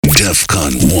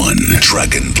Defcon 1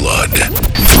 Dragon Blood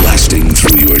blasting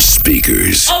through your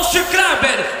speakers. Als je klaar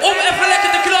bent om even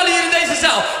lekker te knallen hier in deze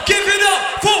zaal, give it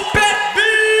up voor Pat B!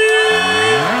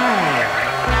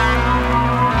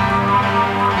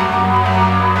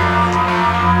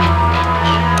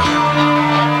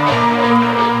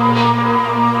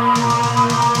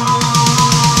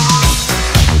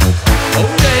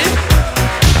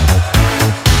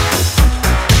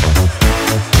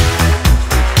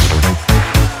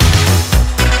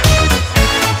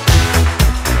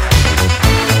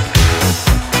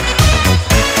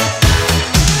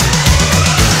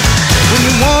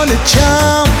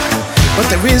 Jump, but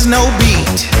there is no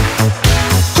beat.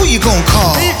 Who you gonna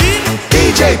call?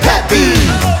 DJ Pat B.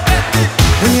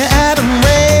 When you're at a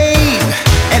rave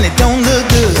and it don't look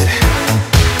good,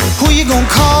 who you gonna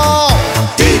call?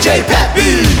 DJ Pat B.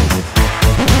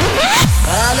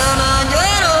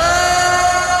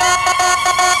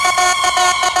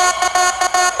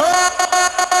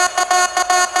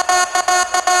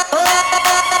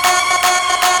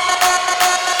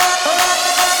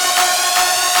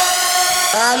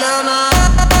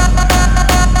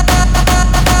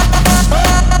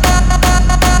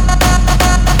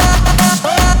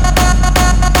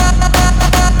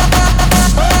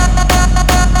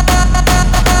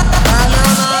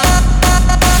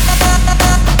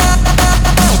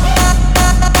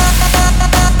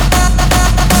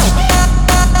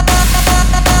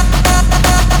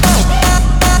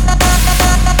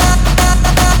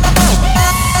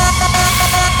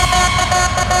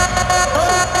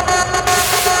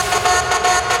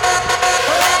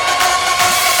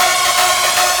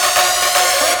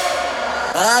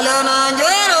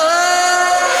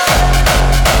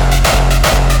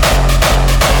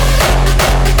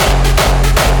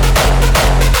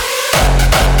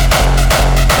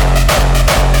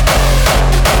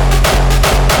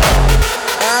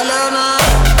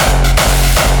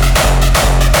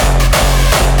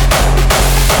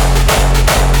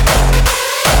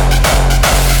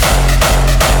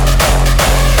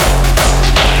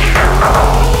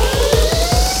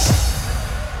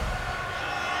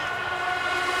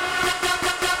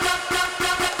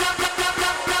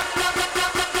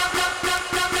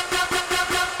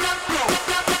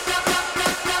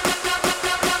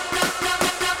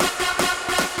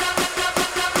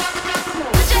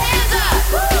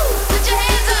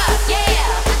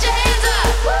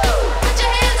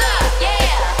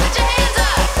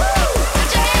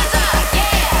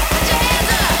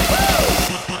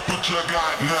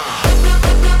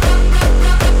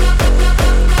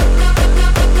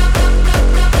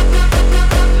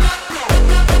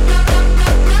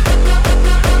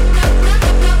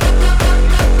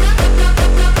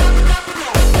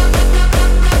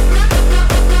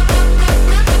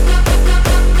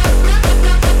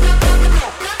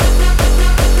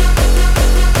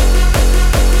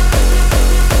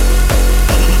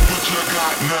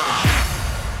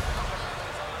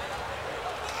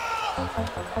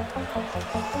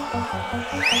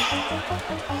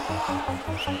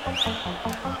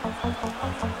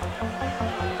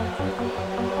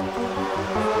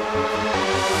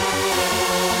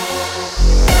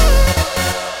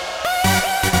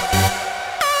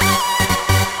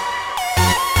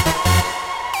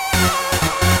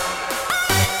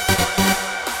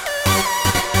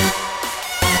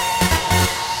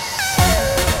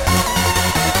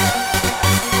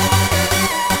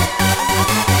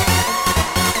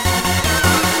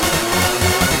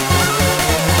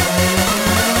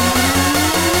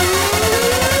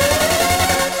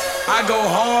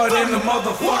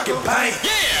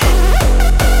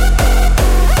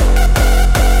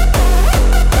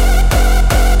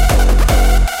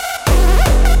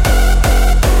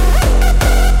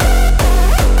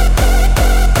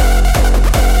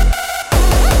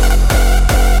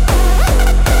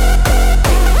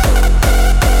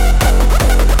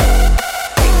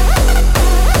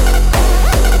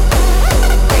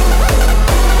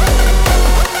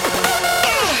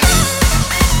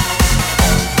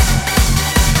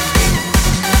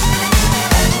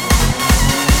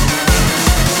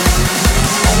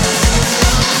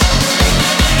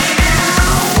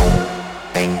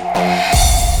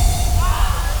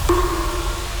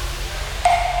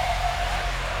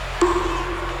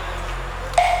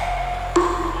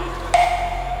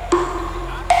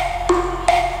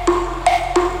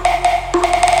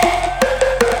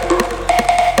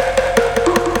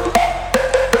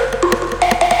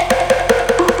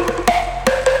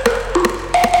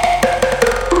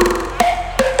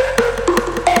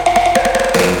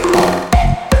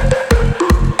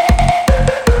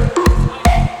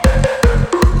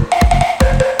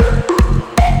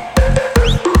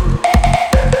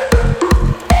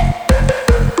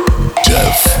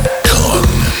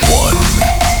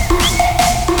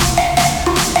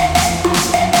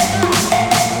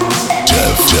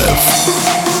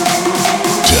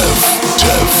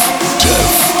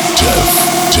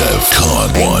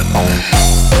 DEFCON 1.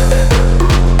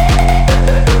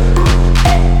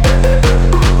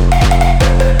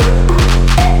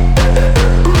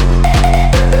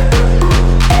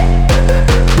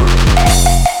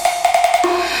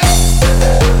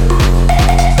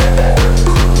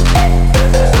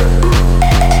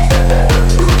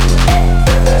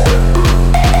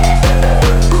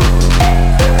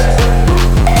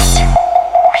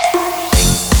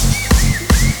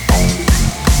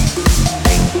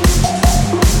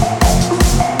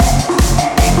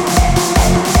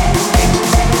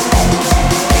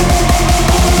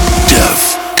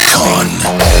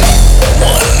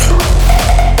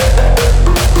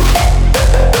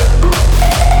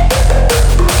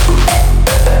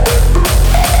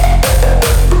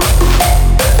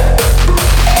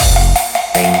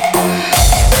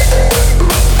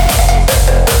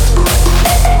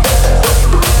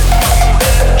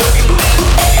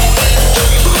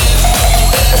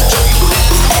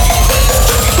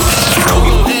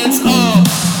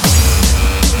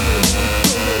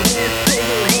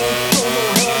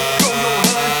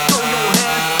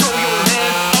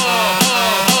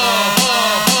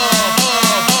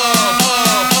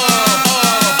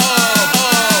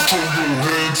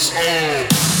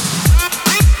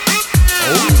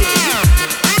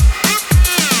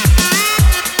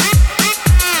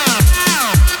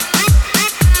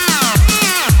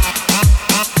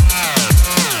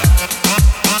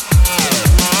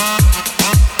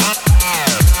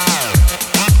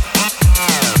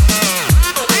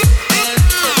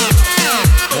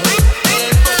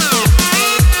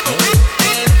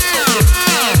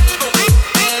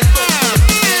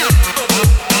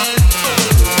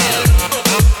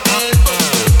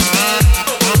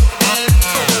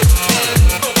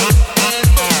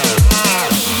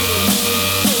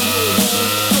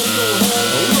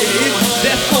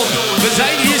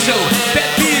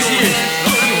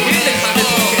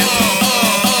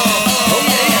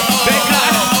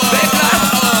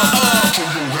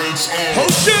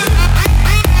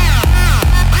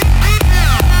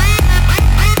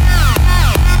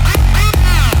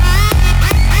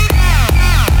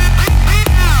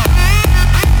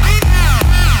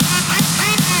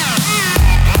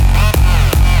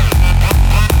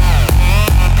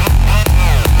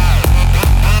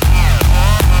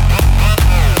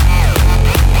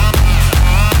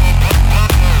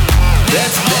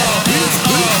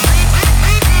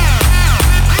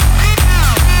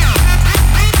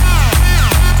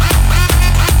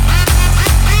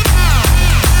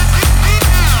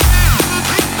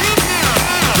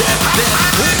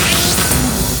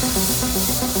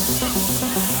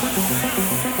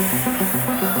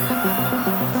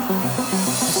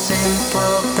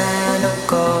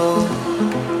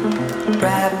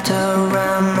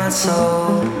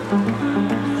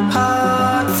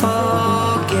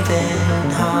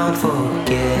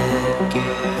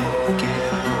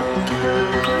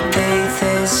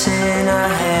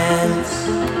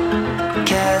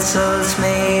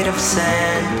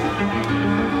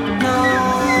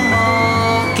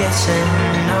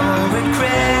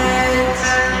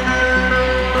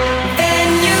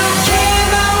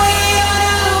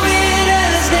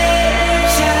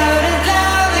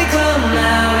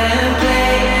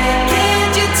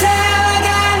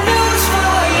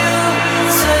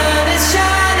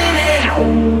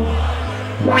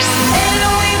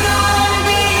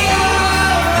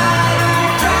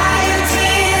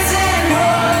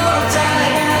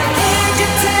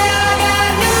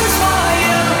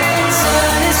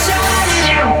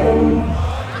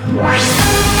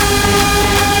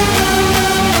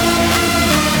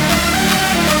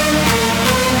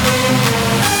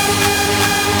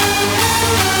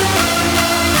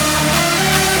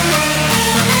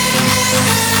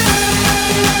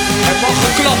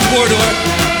 Worden hoor.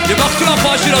 Je mag klappen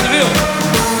als je dat wil.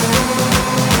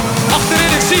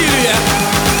 Achterin, ik zie jullie hè.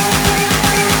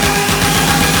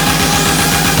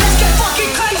 Let's get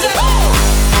fucking crazy.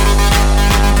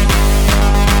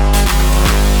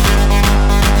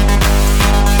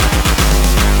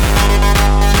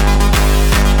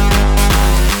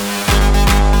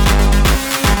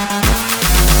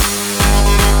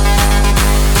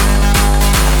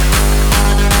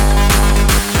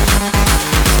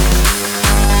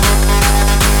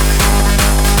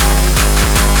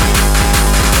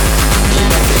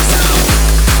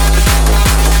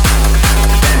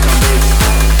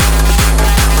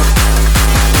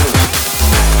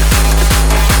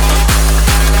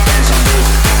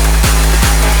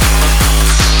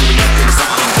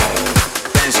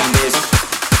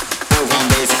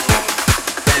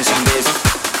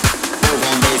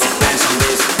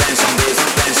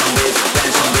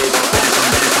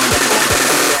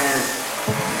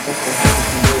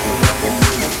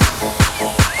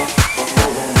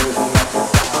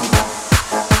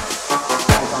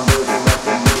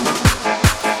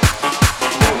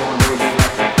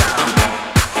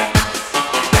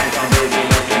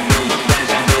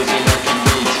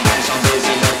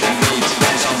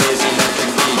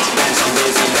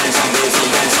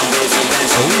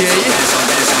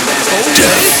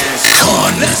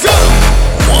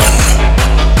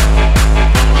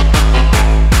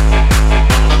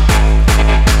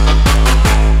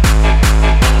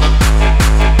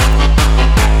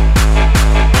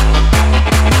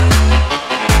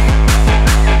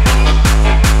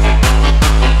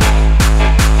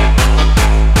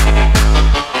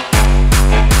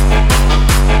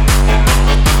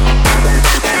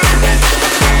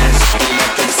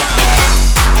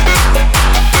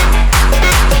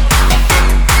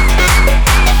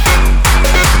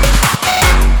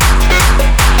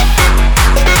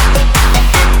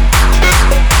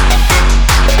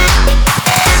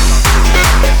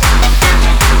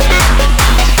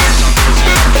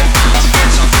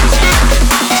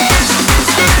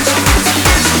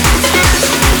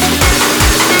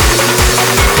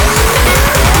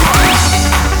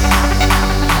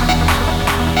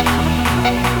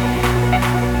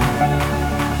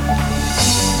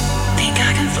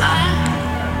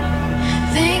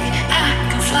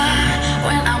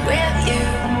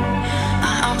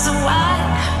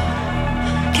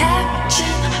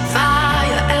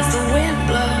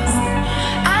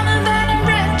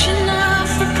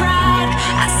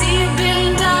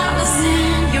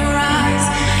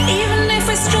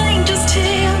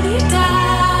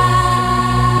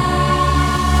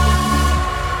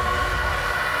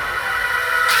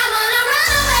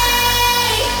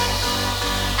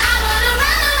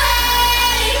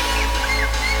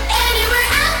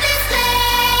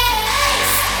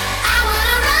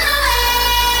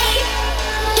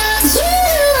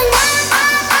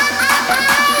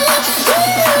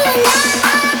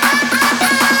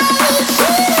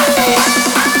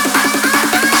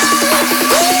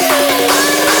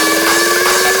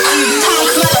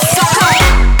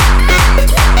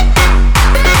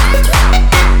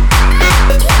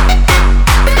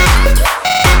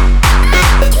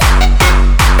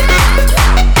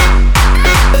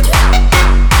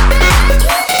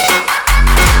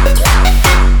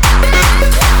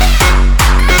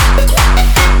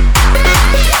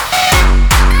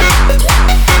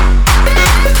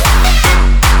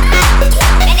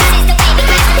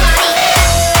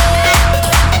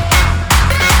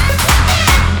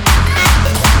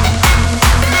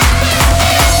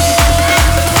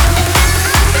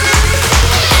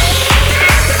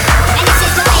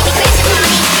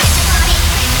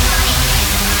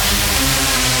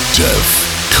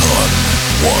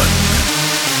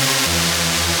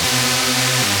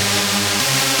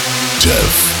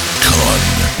 DEFCON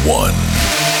 1.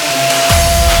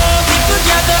 People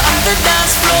gather on the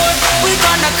dance floor. We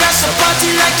gonna crash a party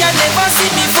like you never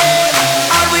seen before.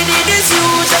 All we need is you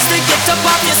just to get up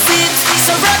off your seat.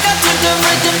 So rock out to the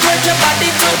rhythm, turn your body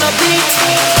to the beat.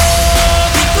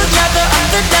 People gather on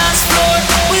the dance floor.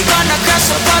 We gonna crash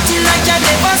a party like you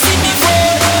never seen before.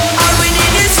 All we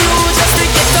need is you just to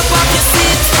get up off your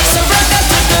seat. So rock out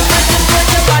to the rhythm, turn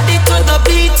your body to the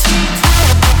beat.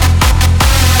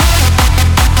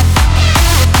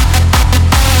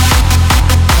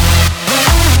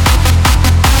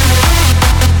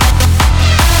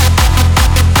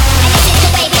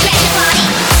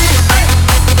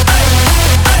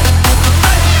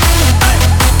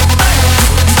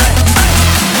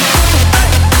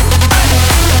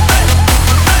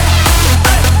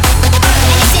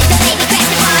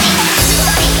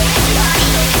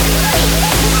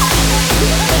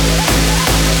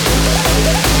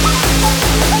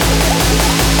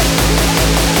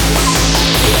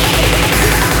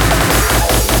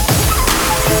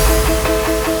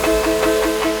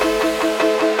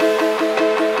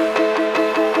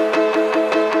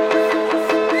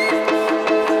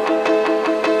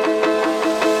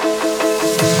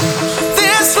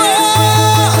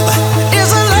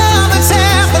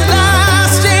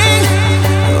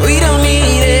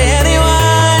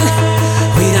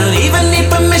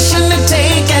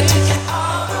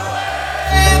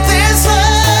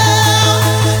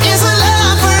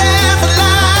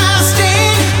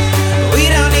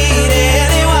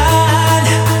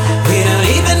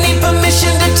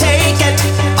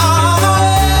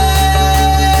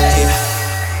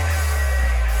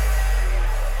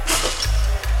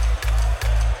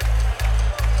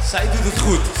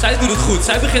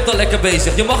 Zij begint al lekker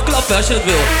bezig. Je mag klappen als je dat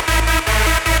wil.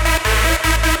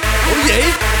 Oh jee.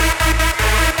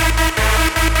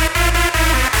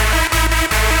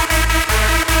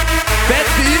 Bad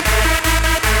beat.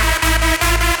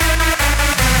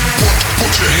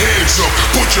 Put your hands up,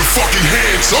 put your fucking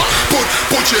hands up.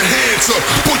 Put your hands up,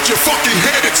 put your fucking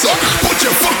hands up. Put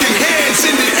your fucking hands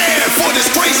in the air for this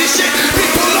crazy shit.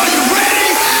 People, are you ready?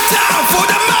 Time for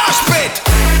the mosh pit.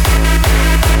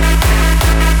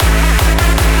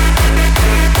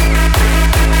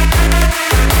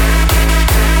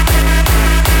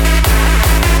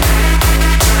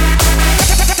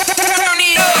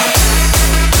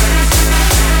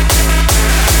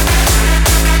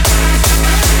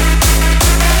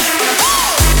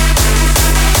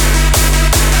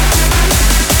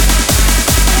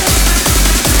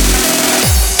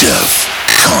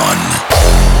 DEFCON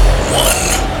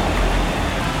 1.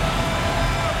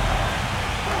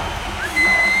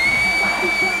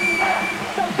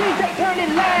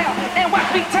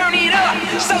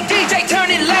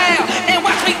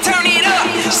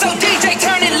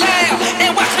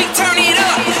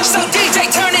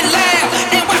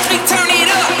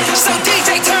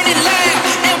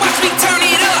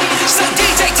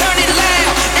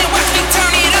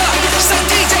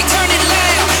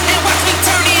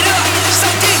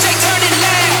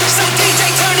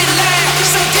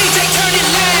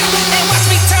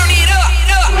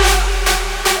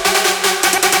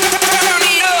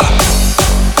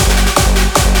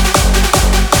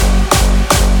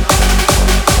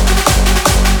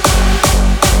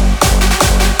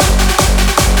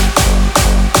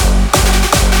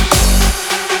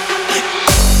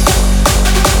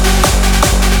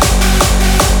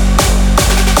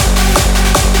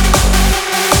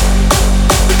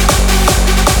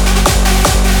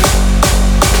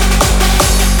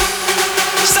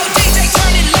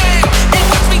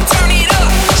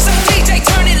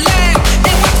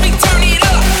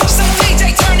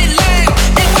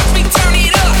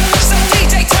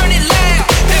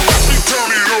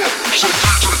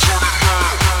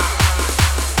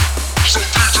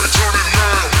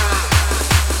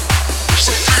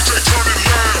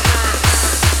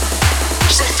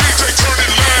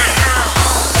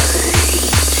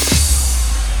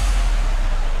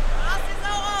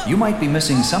 You might be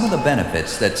missing some of the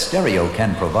benefits that stereo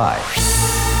can provide.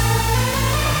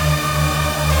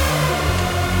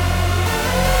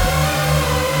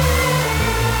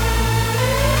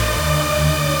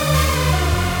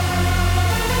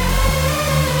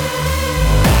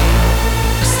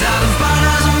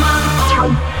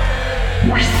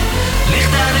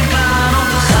 Licht uit en klaar om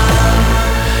te gaan.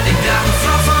 Ik draag de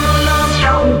vlag van mijn land.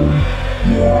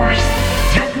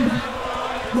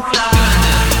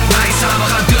 Wij samen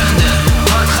gaan dunden.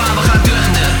 Hard gaan, we gaan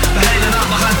dunden. De hele nacht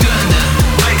we gaan dunden.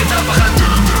 Breek het af, we gaan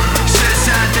dunden. Zes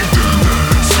uit en dunden.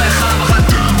 Slecht gaan, we gaan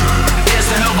dunden.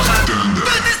 Eerste hulp, we gaan dunden.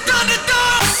 Het is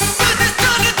Thunderdome. Het is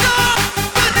Thunderdome.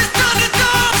 Het is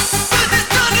Thunderdome.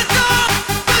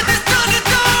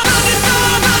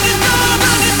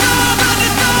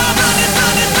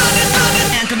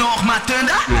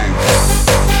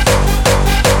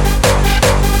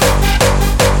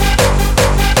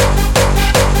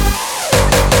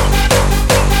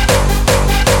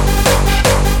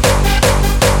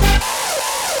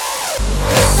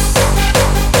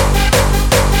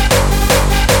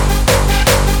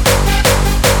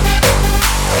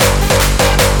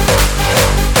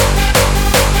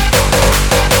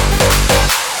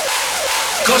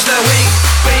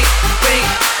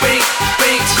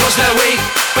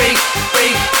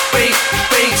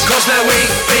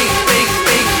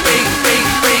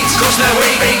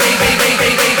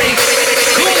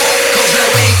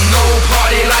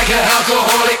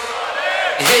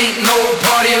 Ain't no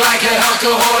party like an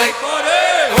alcoholic party.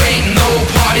 Ain't no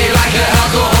party like an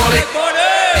alcoholic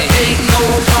party. Ain't no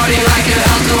party like an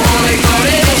alcoholic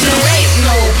party. There ain't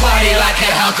no party like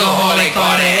an alcoholic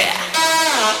party.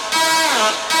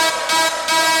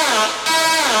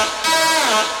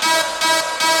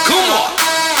 Come on.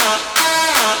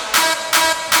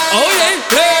 Oh yeah,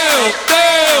 Dale.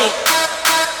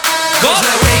 Cause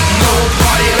there ain't no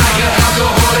party like an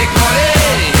alcoholic party.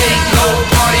 Ain't no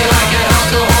party like an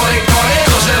alcoholic party.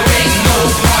 Cause there ain't no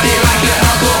party like an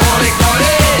alcoholic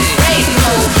party. Ain't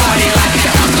no party like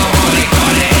an alcoholic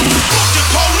party. The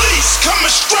police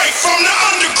coming straight from the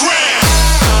underground.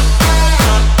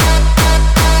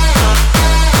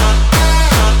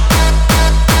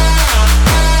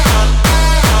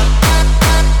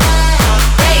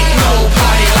 Ain't no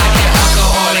party like an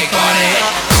alcoholic party.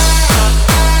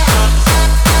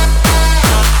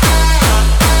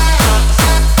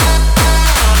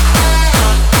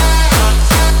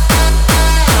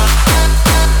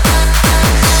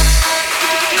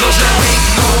 Cause there ain't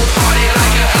no party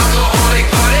like an alcoholic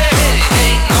party.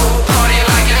 Ain't no party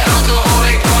like an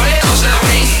alcoholic party. Cause there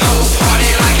ain't no party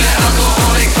like an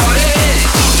alcoholic party.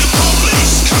 The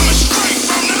police coming straight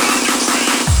from the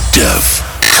underground.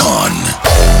 DEFCON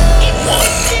 1.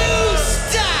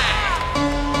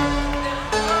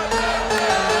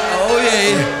 Oh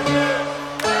yeah.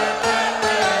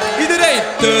 Iedereen.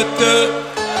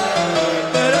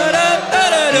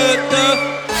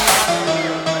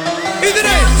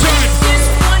 Iedereen.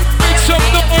 Make some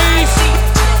noise.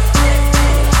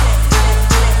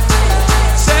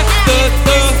 Zeg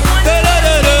DEFCON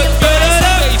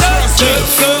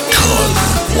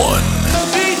 1.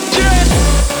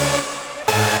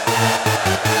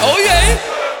 Oh yeah.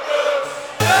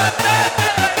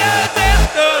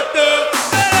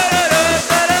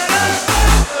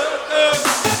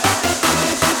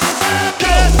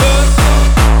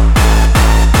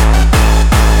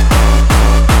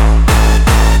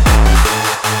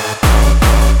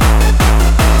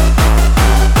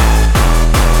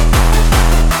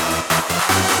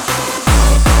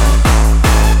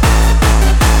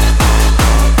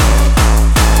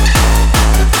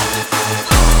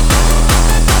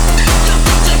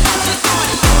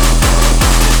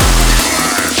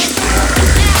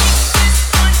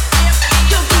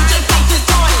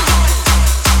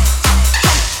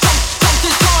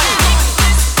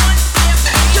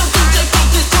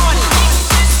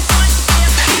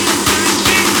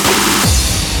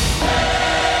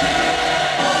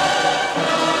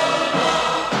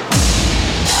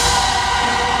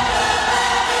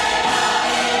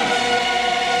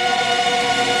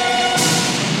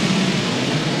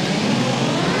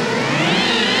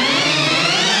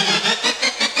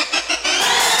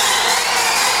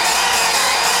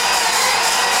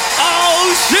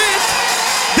 Oh shit!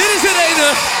 Dit is een ene.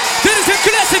 Dit is een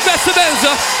classic, beste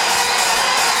mensen.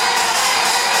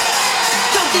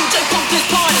 Yo, DJ, pump this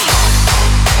party.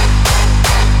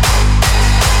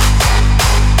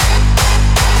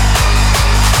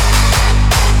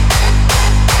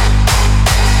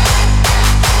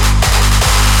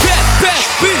 Best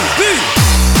BB.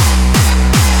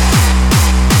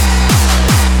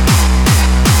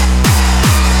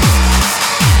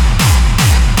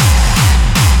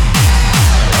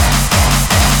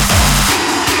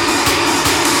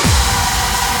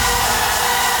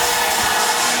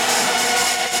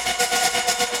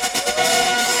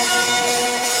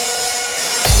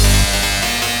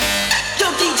 Yo,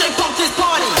 DJ, pump this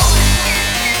party.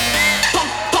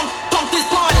 Pump this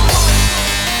party.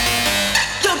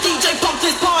 Yo, DJ, pump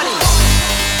this party.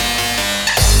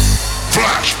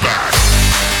 Flashback.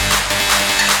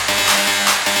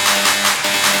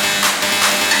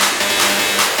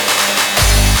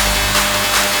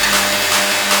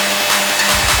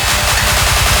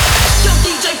 Yo,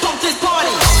 DJ, pump this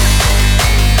party.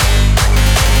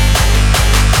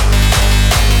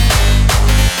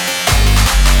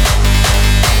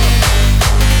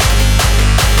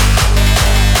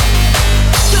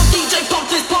 Yo, DJ, pump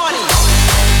this party.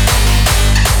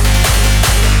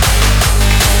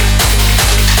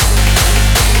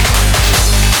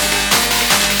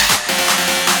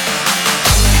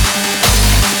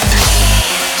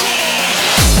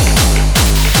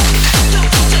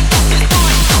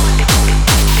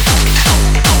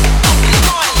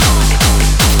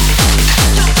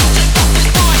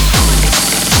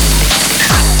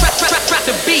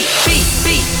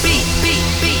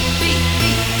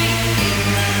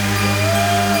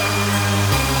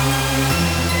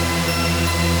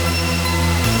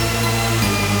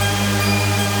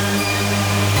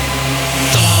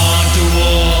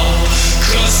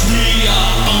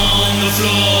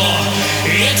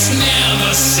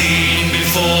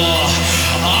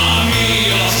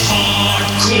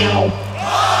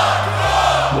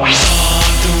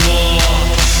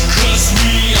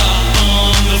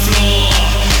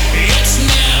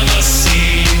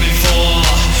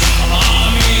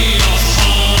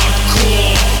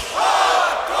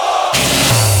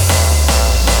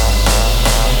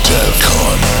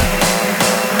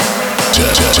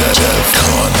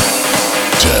 DEFCON.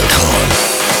 DEFCON.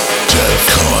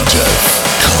 DEFCON.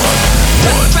 DEFCON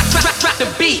 1. Drop the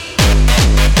beat.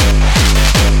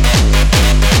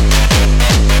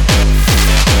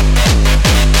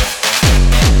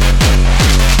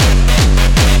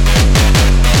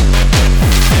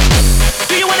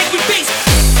 Do you wanna get bass?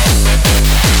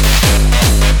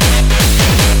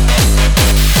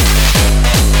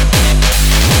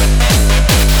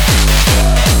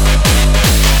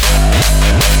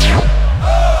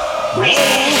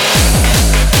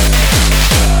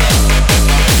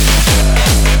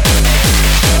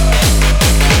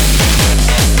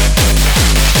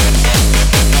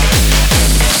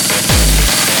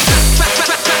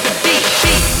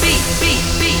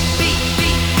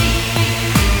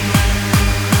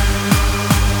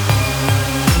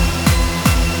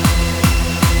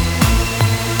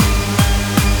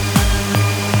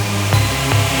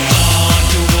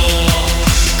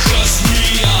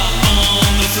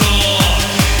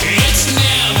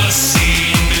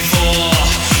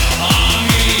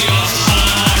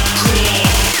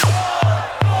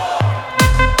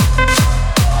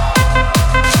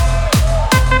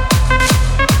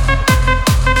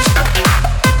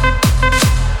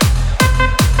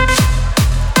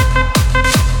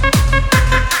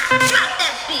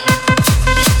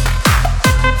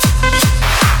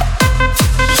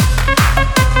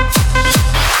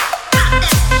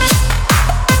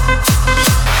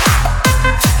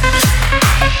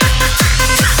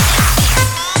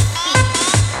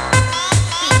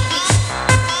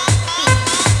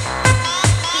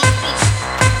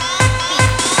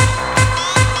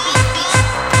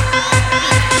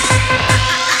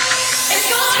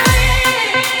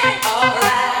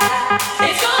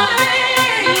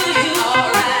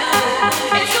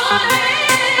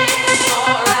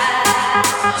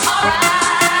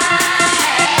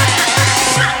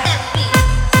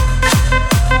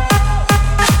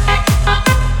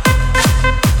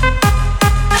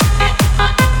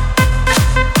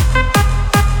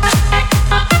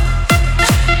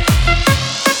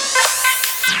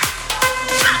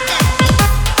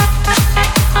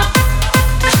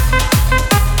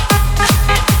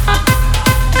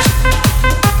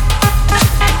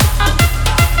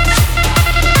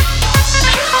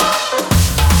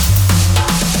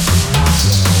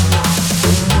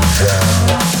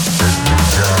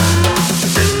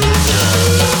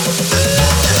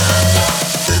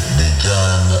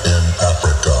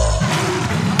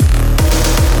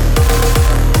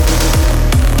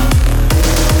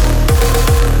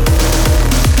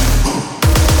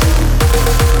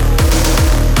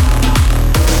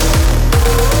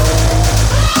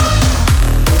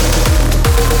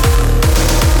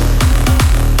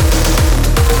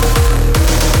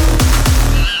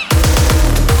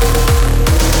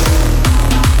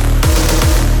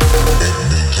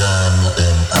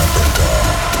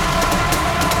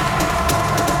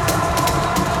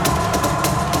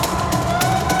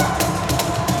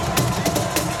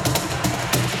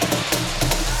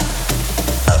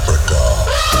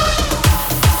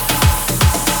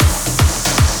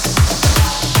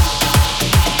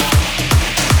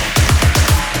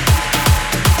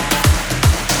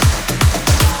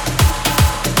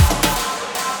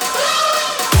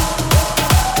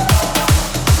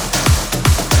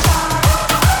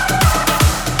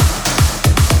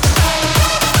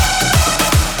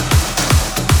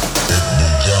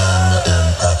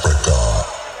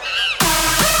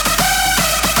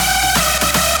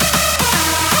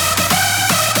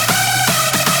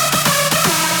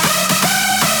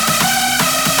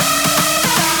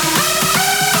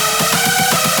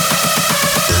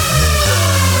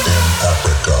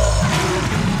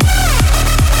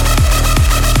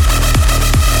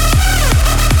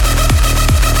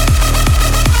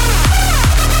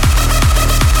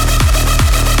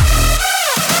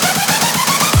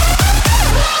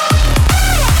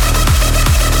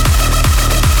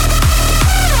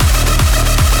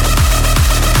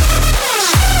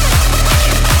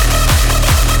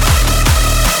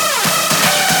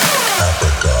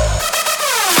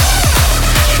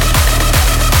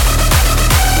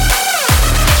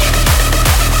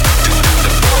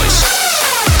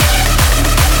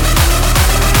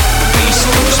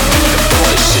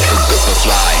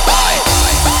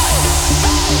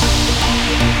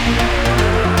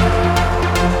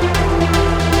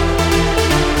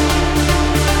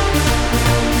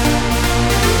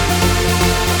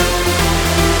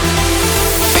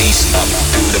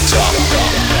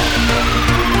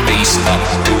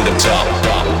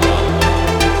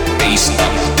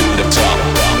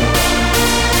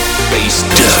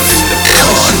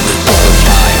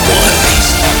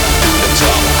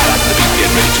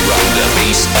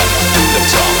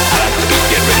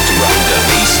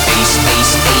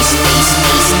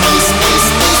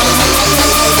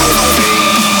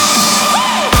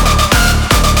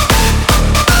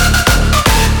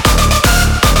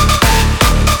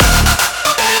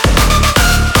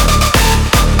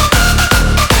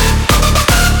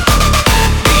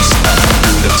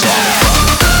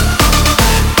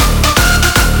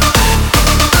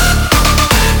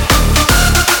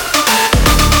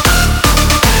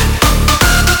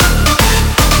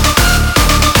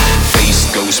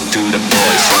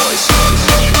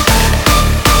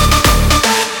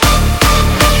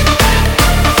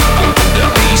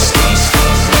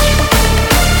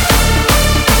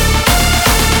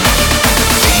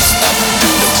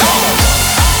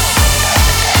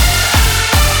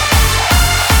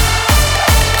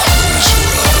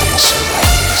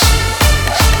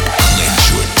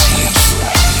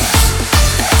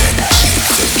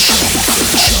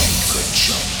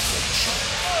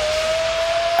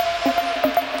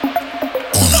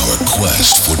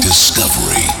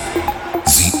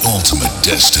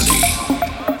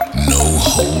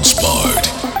 holds barred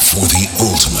for the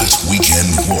ultimate weekend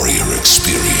warrior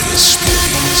experience.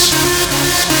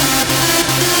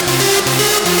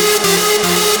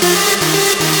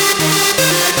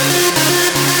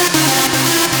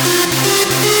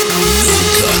 No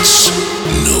guts,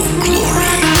 no glory.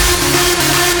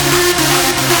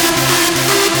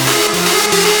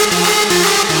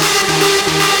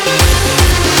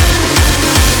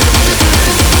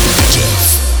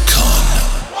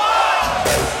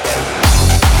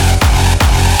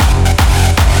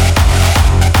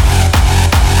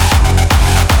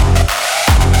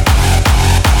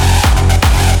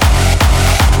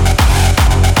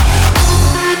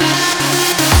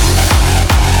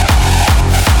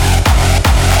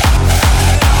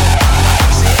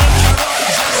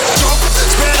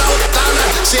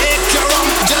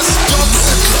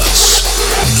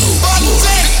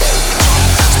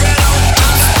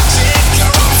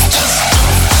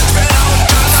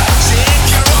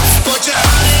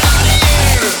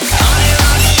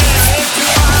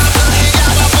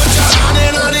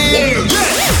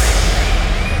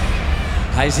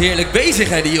 Hij is heerlijk bezig,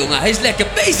 hè, die jongen. Hij is lekker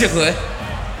bezig, hoor.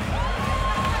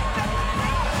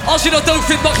 Als je dat ook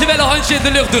vindt, mag je wel een handje in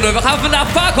de lucht doen, hoor. We gaan vandaag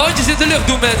vaak handjes in de lucht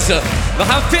doen, mensen. We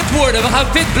gaan fit worden, we gaan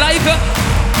fit blijven.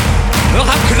 We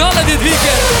gaan knallen dit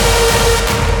weekend.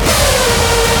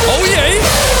 Oh jee.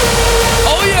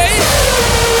 Oh jee.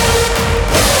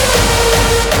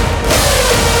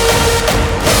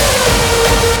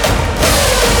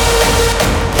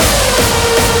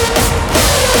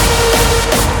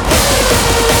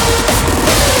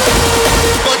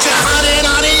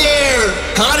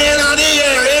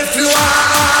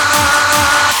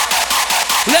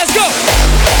 Let's go!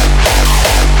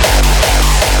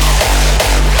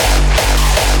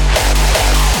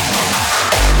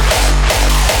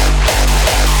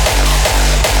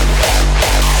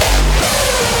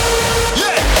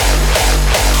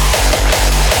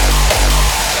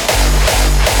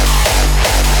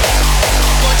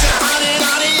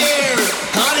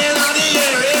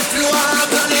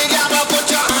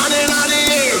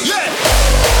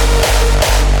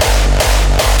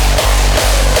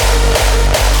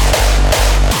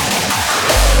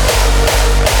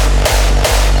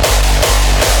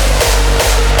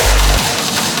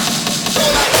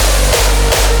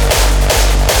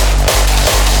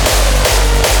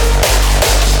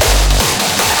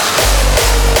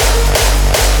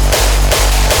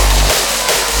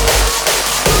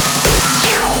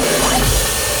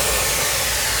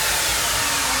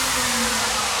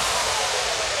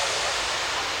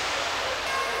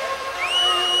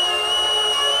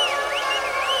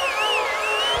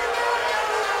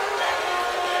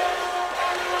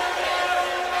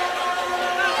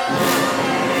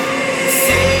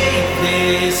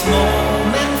 This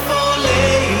moment for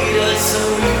later, so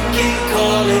you can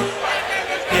call it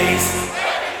days,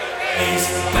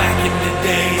 back in the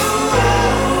days.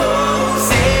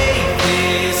 Save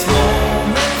this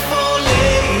moment for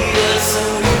later, so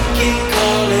you can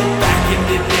call it back in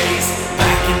the days,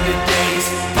 back in the days,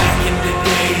 back in the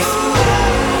days.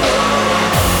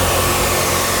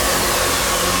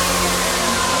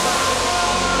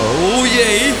 Oh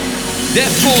jee.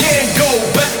 Defcon. Can't go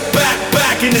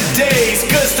back in the days,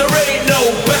 'cause there ain't no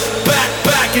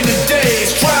back in the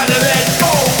days. Try to let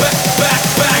go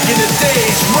back in the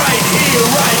days. Right here,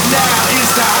 right now is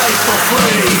the hyper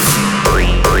phrase.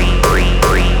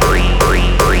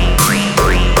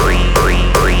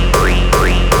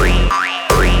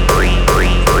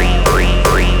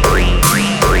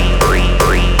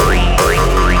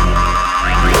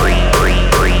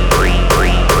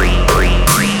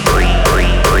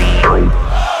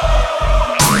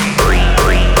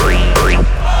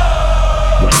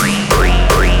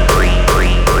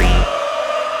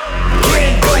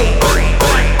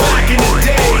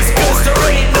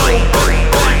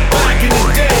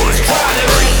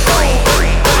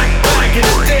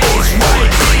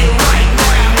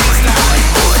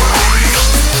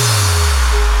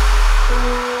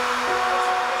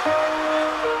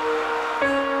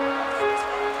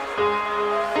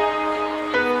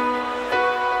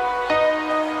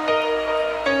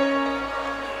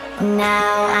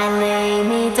 Now I lay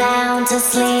me down to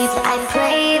sleep. I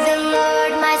pray the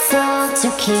Lord my soul to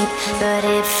keep. But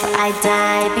if I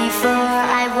die before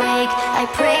I wake, I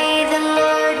pray the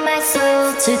Lord my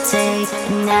soul to take.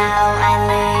 Now I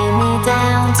lay me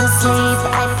down to sleep.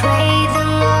 I pray the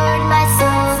Lord my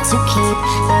soul to keep.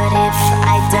 But if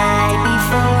I die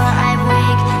before I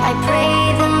wake, I pray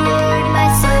the Lord my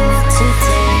soul to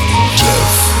take.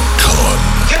 Defcon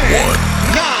 1.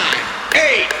 9,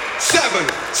 8, 7,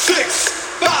 6,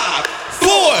 5,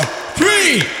 4,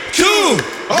 3, 2,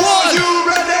 1. Are you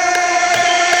ready?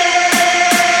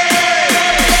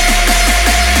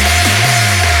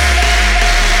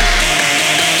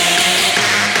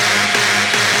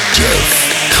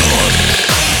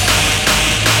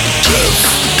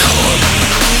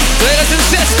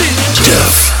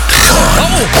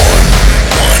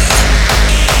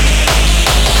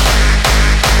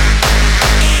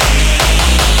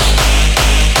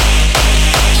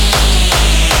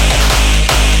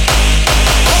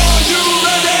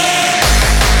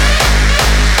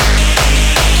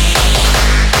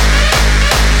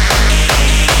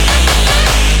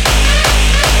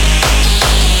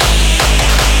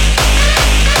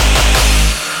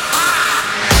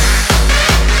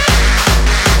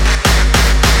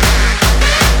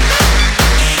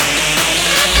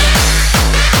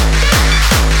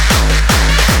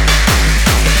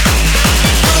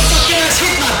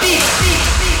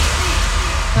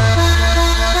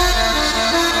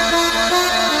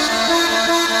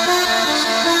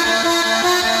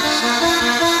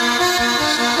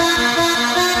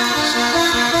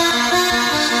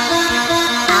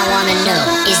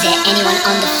 there anyone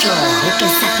on the floor who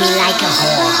can suck me like a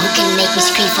whore? Who can make me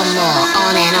scream for more?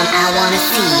 On and on, I wanna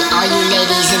see all you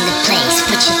ladies in the place.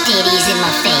 Put your titties in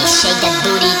my face, shake that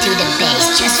booty to the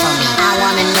bass, just for me. I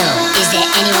wanna know, is there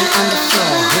anyone on the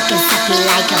floor who can suck me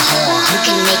like a whore? Who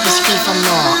can make me scream for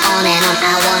more? On and on,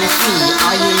 I wanna see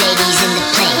all you ladies in the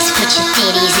place. Put your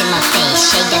titties in my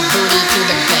face, shake that booty to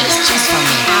the bass, just for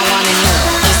me. I wanna know,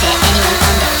 is there anyone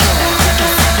on the floor who can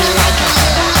suck me like a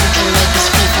whore? Who can make me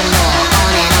scream for more?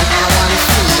 On and on, I wanna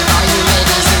see all you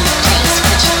ladies in the place.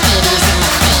 Put your titties in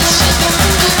my face, shake that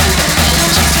booty to the bass,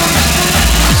 just for me.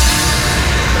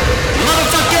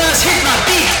 Motherfuckers, hit my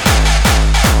beat.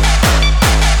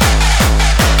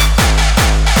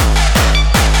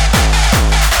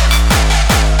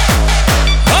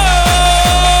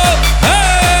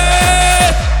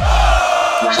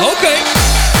 Okay.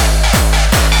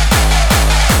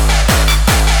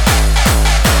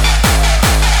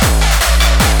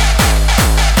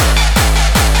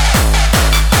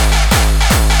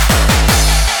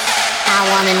 I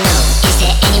wanna know, is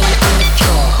there anyone on the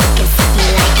floor who can suck me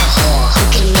like a whore? Who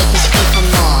can make me scream for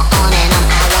more? On and on,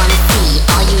 I wanna see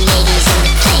all you ladies in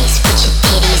the place. Put your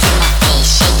titties in my face,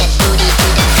 shake that booty to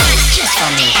the face, just for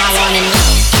me. I wanna know,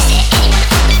 is there anyone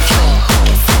on the floor who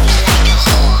can suck me like a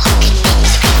whore? Who can make me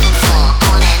scream for more?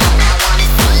 On and on, I wanna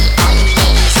see all you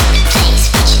ladies in the place.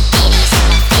 Put your titties in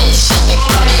my face, shake that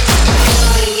booty to the face. I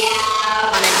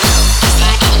wanna know, is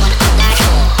there anyone on the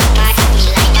floor who can suck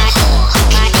me like a whore? Who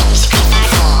can make me scream for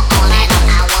more? On and on,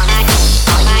 I wanna see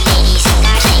all you ladies in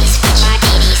the place. Put your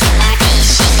titties in my face,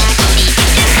 shake that booty to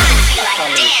the face. I feel like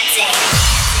dancing.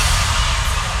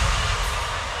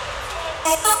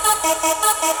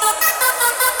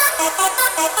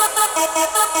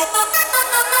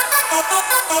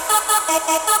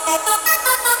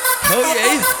 Oh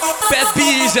jee, Pat B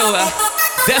hier zo hè.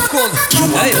 Defcon.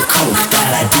 Hey. Coke that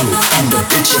I do, and the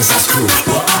bitches I screw.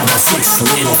 Well, I got 6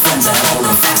 little friends that all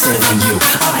run faster than you.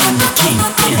 I am the king,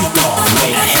 in dog,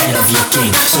 way ahead of your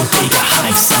king. So take a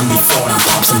hike, send me before I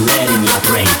pop some lead in your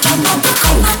brain. You want the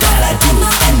coke that I do,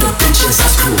 and the bitches I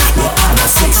screw. Well, I got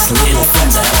 6 little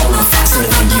friends that all run faster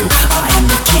than you. I am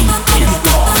the king, in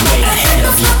dog, way ahead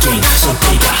of your king. So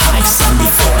take a hike, send me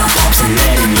before I pop some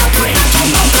lead in your brain. You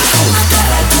want the coke that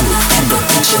I do, and the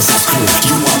bitches I screw.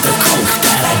 You want the coke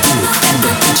that I do, and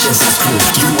the bitches I screw.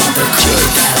 You want the coke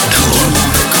that I do, you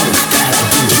want the coke that I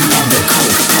do, you want the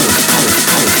coke, coke, coke, coke,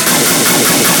 coke, coke, coke.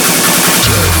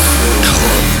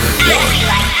 I feel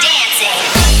like dancing.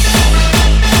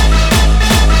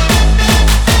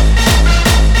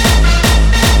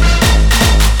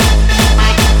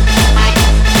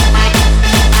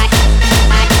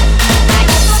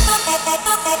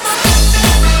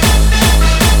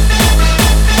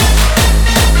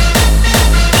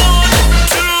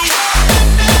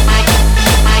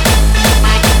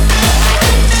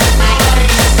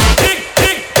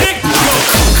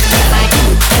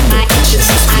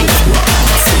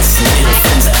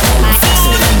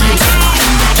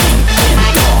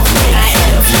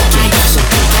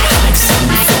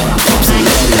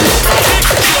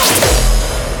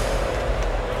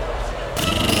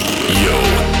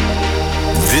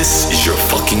 This is your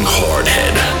fucking hard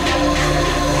head.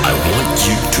 I want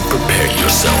you to prepare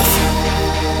yourself.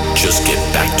 Just get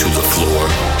back to the floor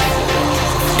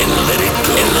and let it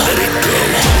go. And let it go.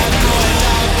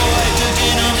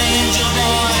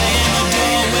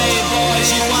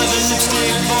 She was a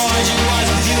lipstick boy, she was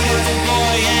a beautiful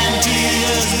boy, and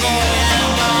tears boy,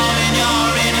 and down in your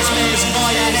inner space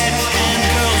boy, you had and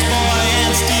girls boy,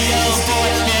 and steels boy,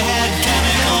 you had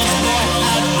chemicals boy,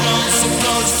 I'd grown so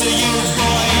close to you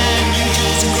boy, and you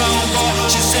just grown boy.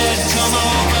 She said come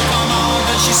on,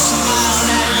 but she smiled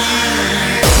at you.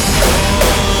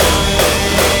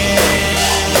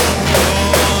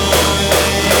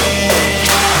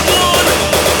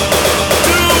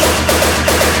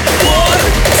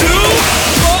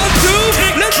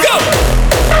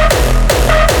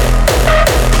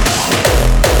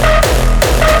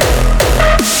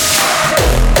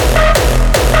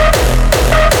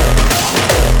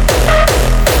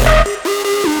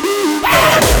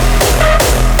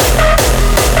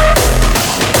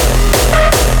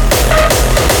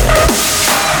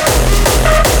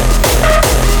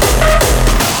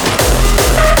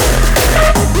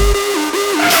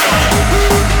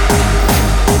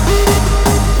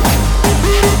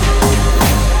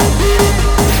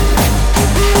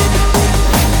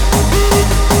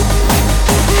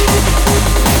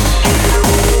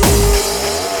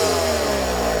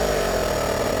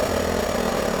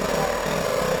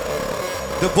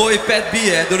 De boy Pat B,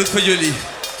 hè, doe het voor jullie.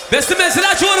 Beste mensen,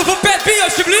 laat je horen voor Pat B,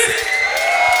 alsjeblieft.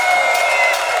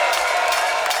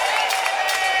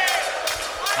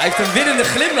 Hij heeft een winnende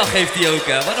glimlach, heeft hij ook.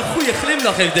 Hè. Wat een goede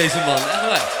glimlach heeft deze man. Echt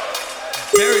waar.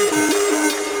 Very good.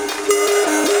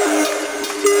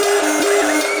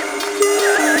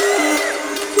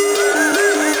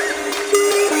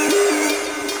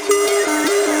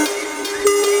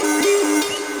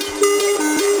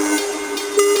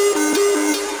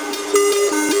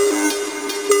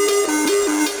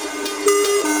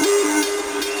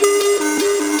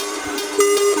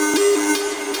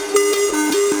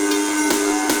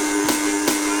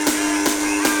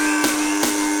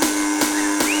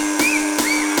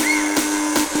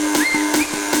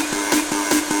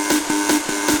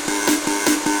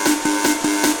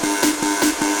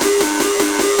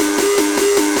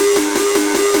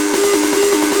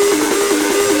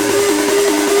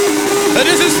 Het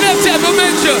is een Snapchat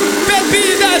momentje. Pet P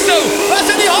je daar zo. Waar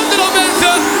zijn die handen dan,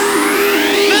 mensen?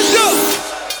 Let's go.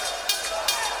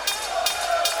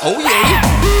 Oh jee.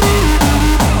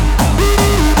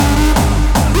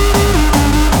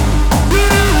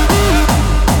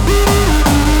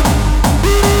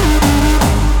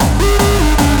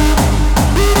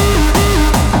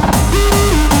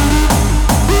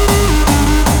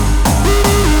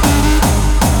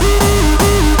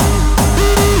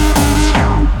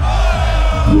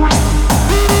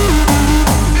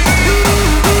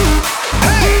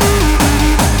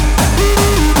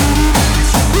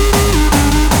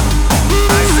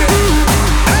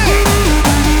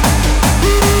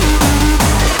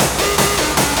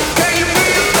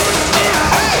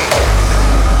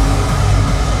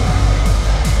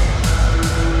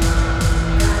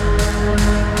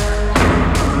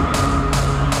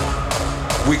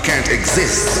 We can't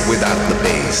exist without the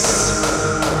bass.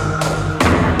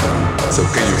 So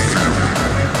can you feel it?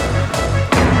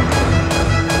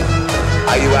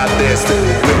 Are you out there still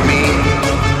with me?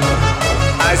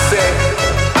 I said,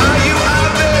 are you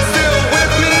out there still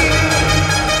with me?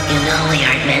 You know we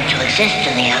aren't meant to exist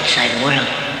in the outside world.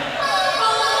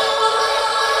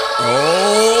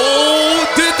 Oh,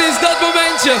 dit is dat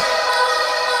momentje.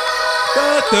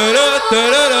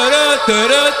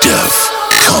 DEFCON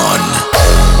 1.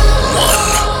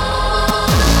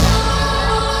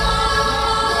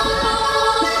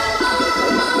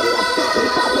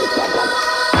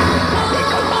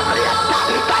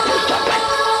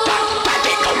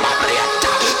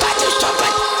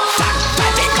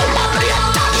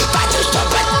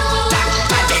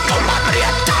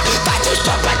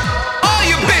 All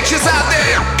you bitches out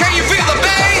there, can you feel the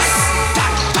bass?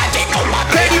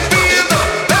 Can you feel the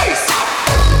bass?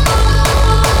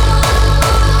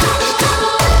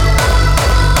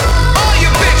 All you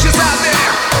bitches out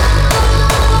there,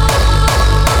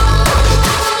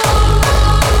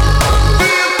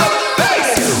 feel the bass.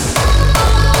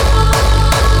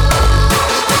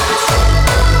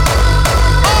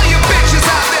 All you bitches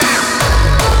out there,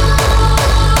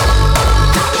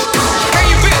 can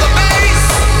you feel the bass?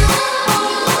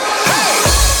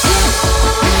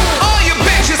 All you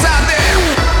bitches out there,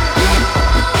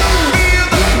 feel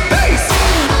the bass.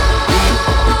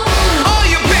 All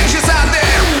you bitches out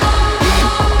there,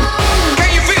 can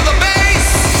you feel the bass?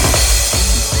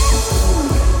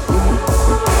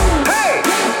 Hey!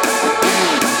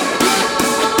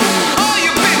 All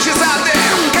you bitches out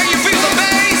there, can you feel the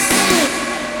bass?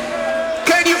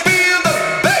 Can you feel the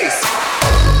bass?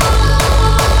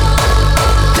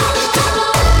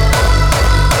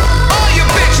 All you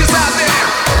bitches out there,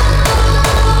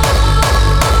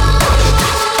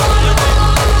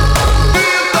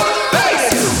 feel the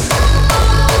bass.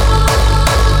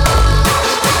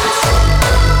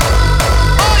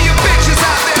 All you bitches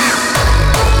out there,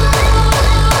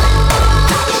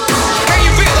 can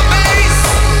you feel the bass?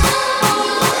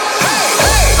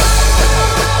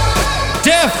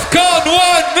 DEFCON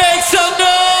 1, make some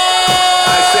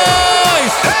noise!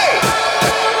 Hey!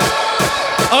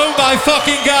 Oh my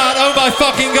fucking god, oh my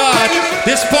fucking god.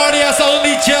 This party has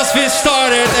only just been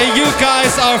started and you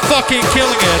guys are fucking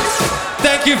killing it.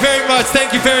 Thank you very much,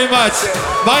 thank you very much.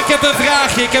 Maar ik heb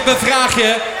een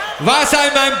vraagje, Waar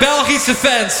zijn mijn Belgische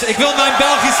fans? Ik wil mijn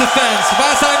Belgische fans.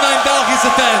 Waar zijn mijn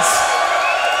Belgische fans?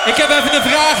 Ik heb even een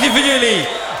vraagje voor jullie.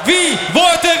 Wie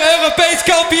wordt er Europees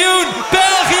kampioen?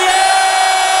 België!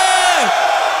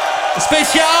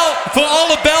 Speciaal voor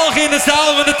alle Belgen in de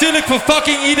zaal, maar natuurlijk voor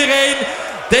fucking iedereen.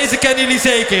 Deze kennen jullie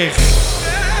zeker.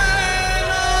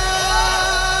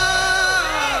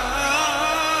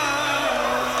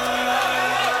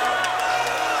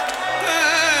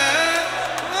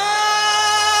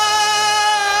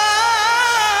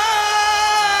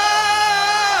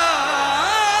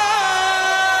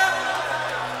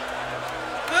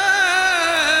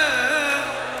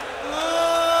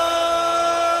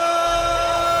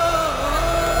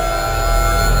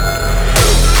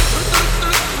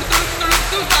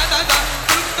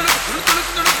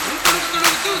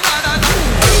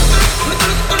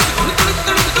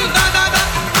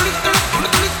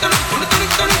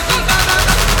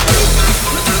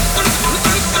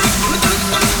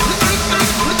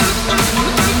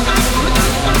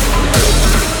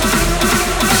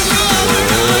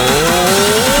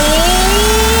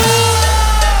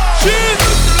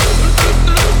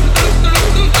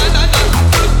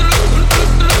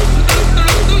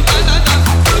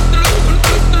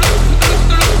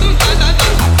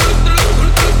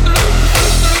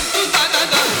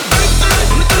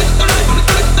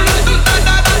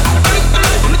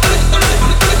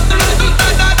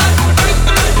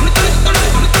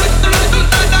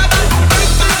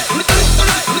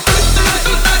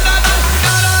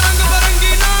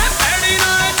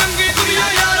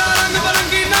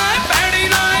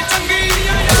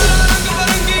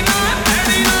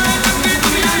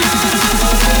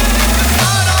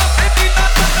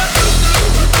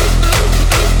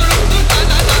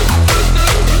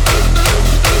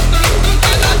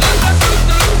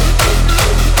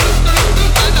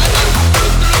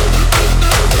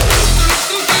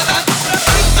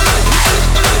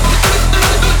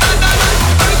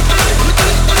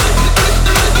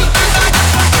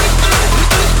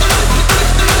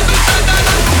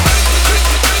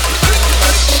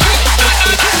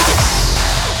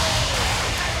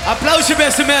 applausje,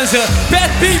 beste mensen. Pat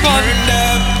B, man.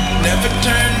 Never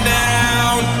turn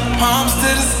down. Palms to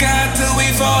the sky till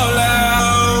we fall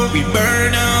out. We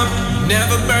burn up,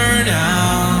 never burn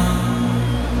out.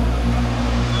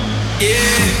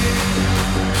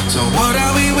 Yeah. So what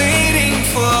are we waiting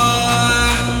for?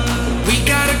 We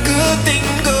got a good thing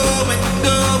going,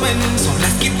 going. So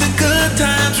let's keep the good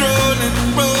times rolling,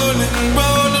 rolling,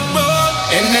 rolling, rolling.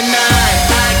 In the night,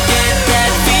 I get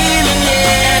that feeling,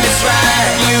 yeah, and it's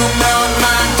right. You melt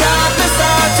my darkness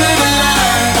out to the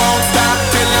light. Won't stop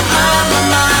till I'm on my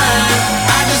mind.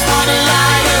 I just wanna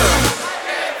light up.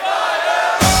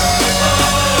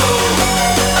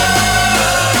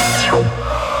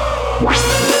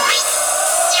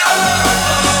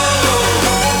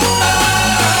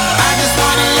 I just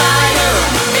wanna light up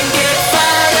and get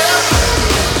fired up.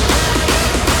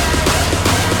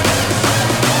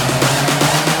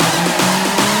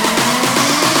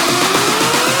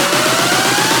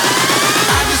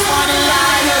 I just wanna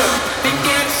light up and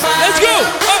get fired up. Let's go.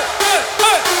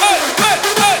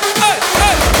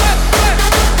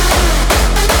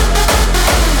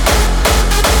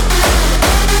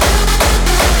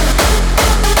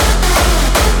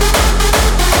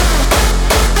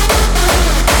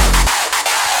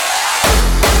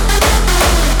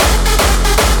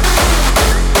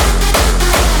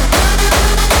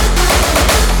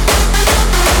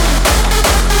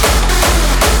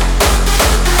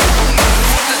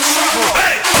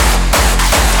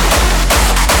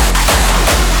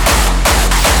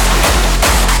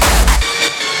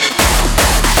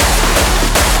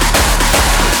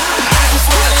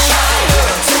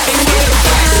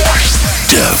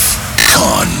 Def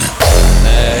Con.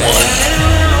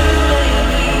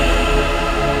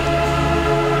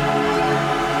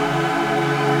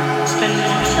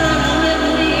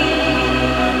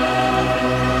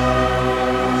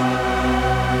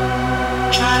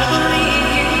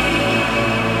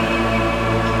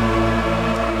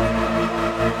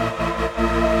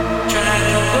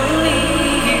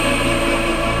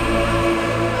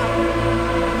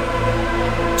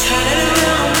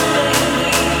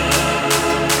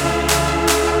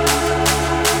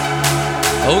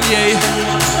 Oh jee.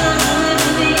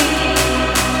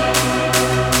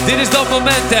 Dit is dat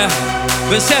moment, hè.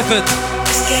 Besef het.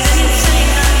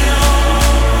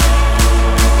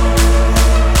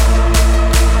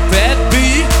 Pat B.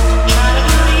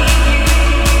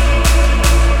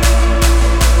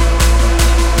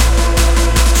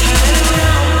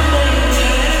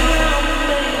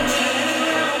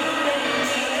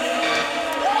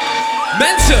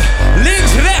 Mensen,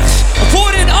 links, rechts,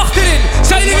 voorin, achterin.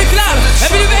 Zijn jullie weer klaar?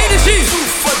 Hebben jullie weer energie?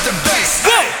 Go!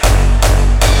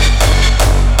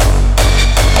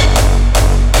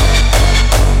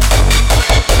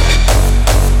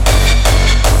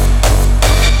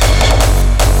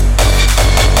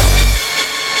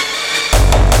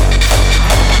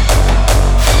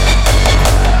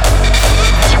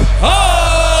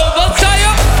 Oh, wat zei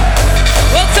je?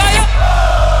 Wat zei je?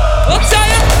 Wat zei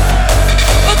je?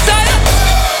 Wat zei je?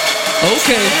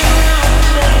 Oké.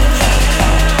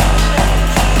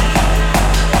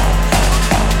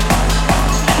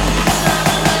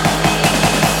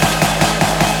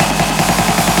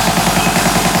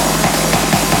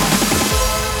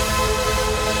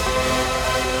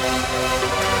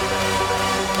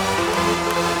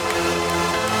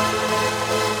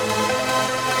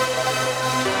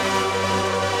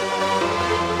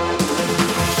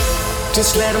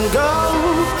 Just let them go,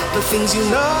 the things you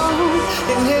know,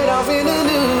 and head off in a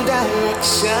new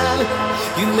direction.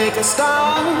 You make a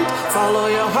start, follow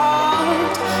your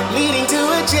heart, leading to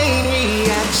a chain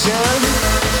reaction.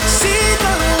 See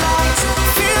the lights,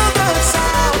 feel the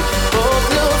sound,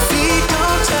 both your feet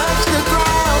don't touch the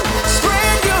ground.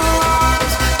 Spread your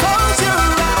arms, close your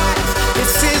eyes,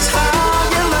 this is how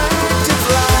you learn to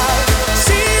fly.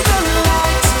 See the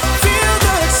lights, feel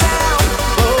the sound,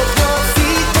 both your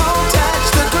feet don't touch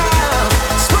the ground.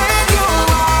 Spread your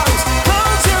arms,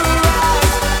 close your eyes,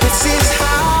 this is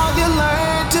how you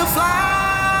learn to fly.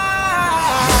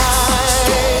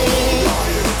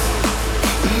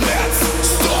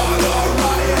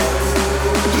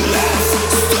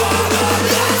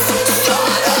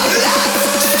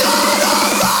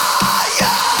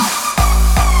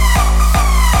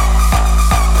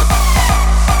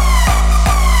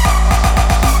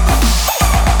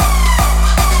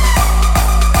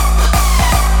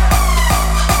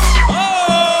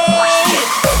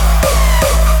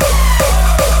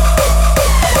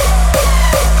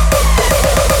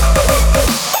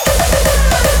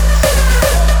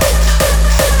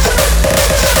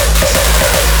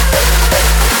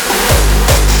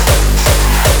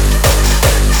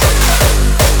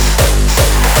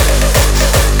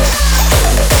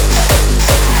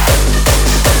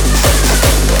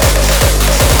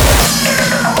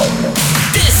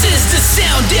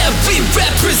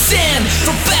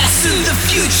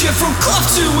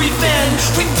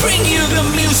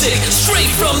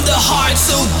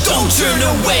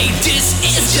 away, this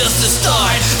is just the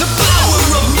start. The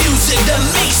power of music that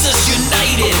makes us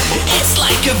united. It's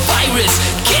like a virus,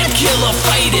 can't kill or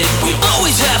fight it. We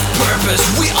always have purpose,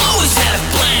 we always have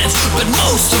plans, but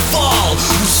most of all,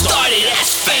 we started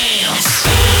as fans.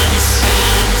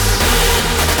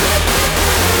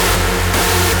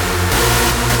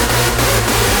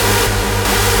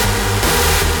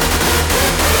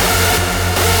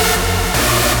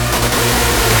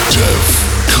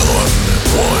 DEFCON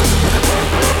 1.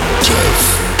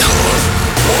 DEFCON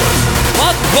 1.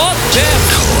 What?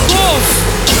 DEFCON.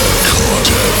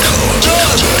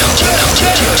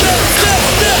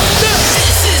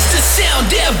 This is the sound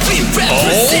that we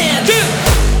represent.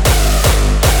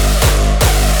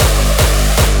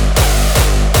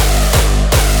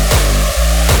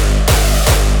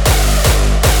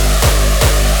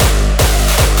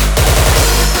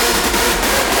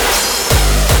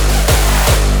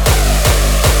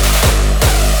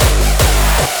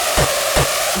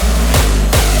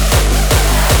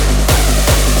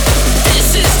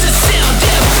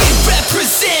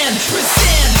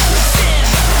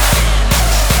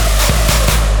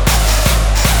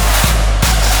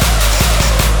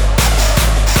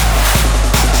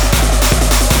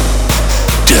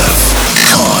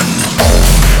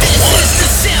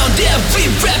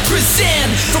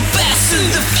 From past to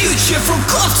the future, from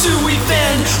club to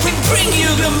event, we bring you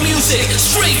the music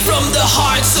straight from the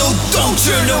heart. So don't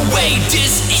turn away,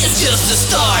 this is just the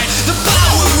start. The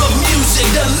power of music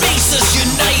that makes us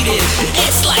united.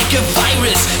 It's like a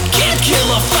virus, can't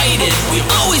kill or fight it. We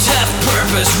always have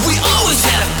purpose, we always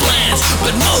have plans,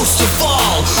 but most of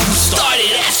all, we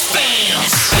started as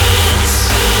fans.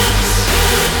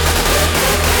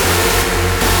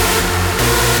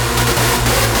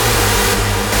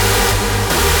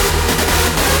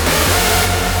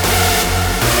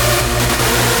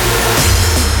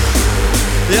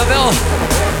 Jawel,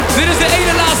 dit is de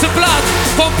ene laatste plaat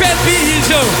van Pat B hier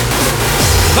zo.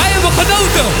 Wij hebben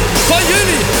genoten van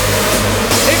jullie.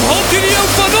 Ik hoop jullie ook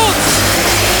van ons.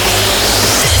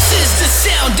 This is the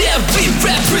sound that we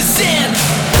represent.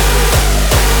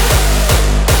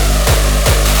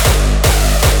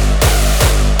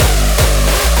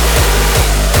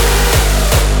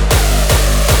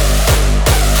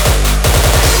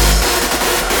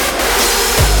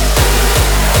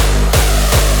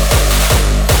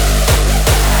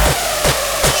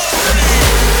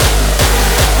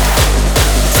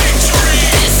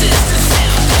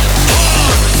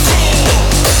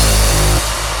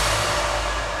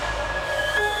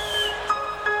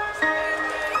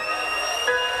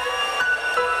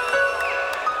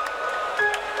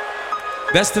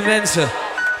 Beste mensen,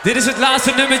 dit is het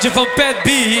laatste nummertje van Pat B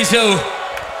hier zo.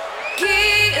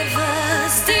 Give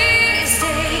us this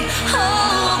day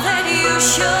all that you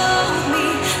showed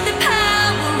me, the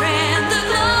power and the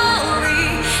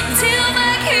glory, till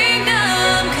my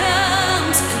kingdom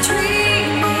comes.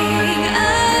 Dreaming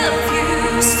of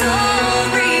you,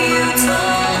 story you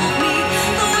told me,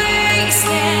 the waste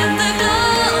and the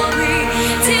glory,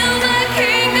 till my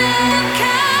kingdom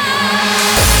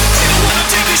comes. We don't wanna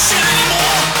take this shit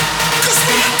anymore, 'cause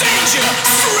we in danger,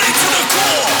 straight to the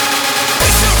core. We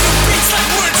serve the beats like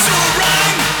words to a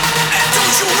rhyme, and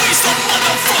don't you waste a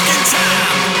motherfucking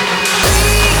time.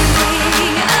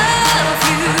 Dreaming of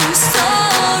you,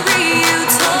 story you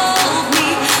told me,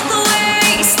 the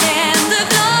waste and the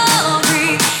glory,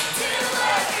 till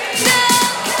my kingdom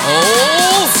comes.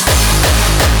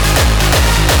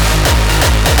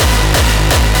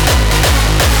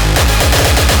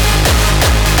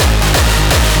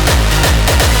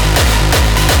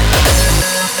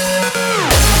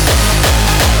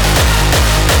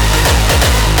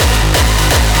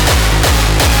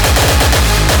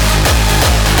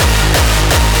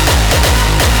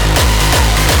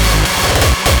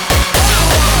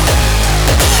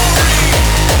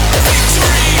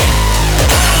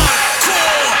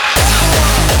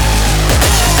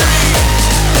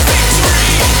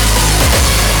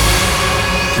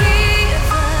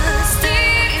 Give us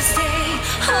this day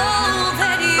all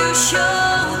that you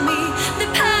showed me, the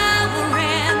power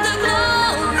and the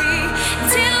glory,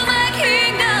 till my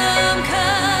kingdom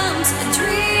comes.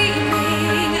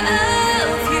 Dreaming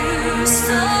of you,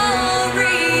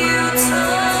 story you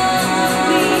told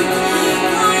me.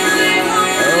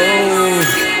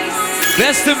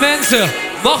 Beste mensen,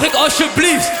 mag ik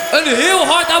alsjeblieft een heel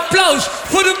hard applaus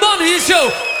voor de man hier zo,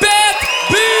 Pat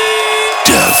B!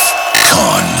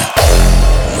 DEFCON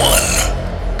 1.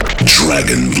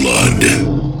 Dragon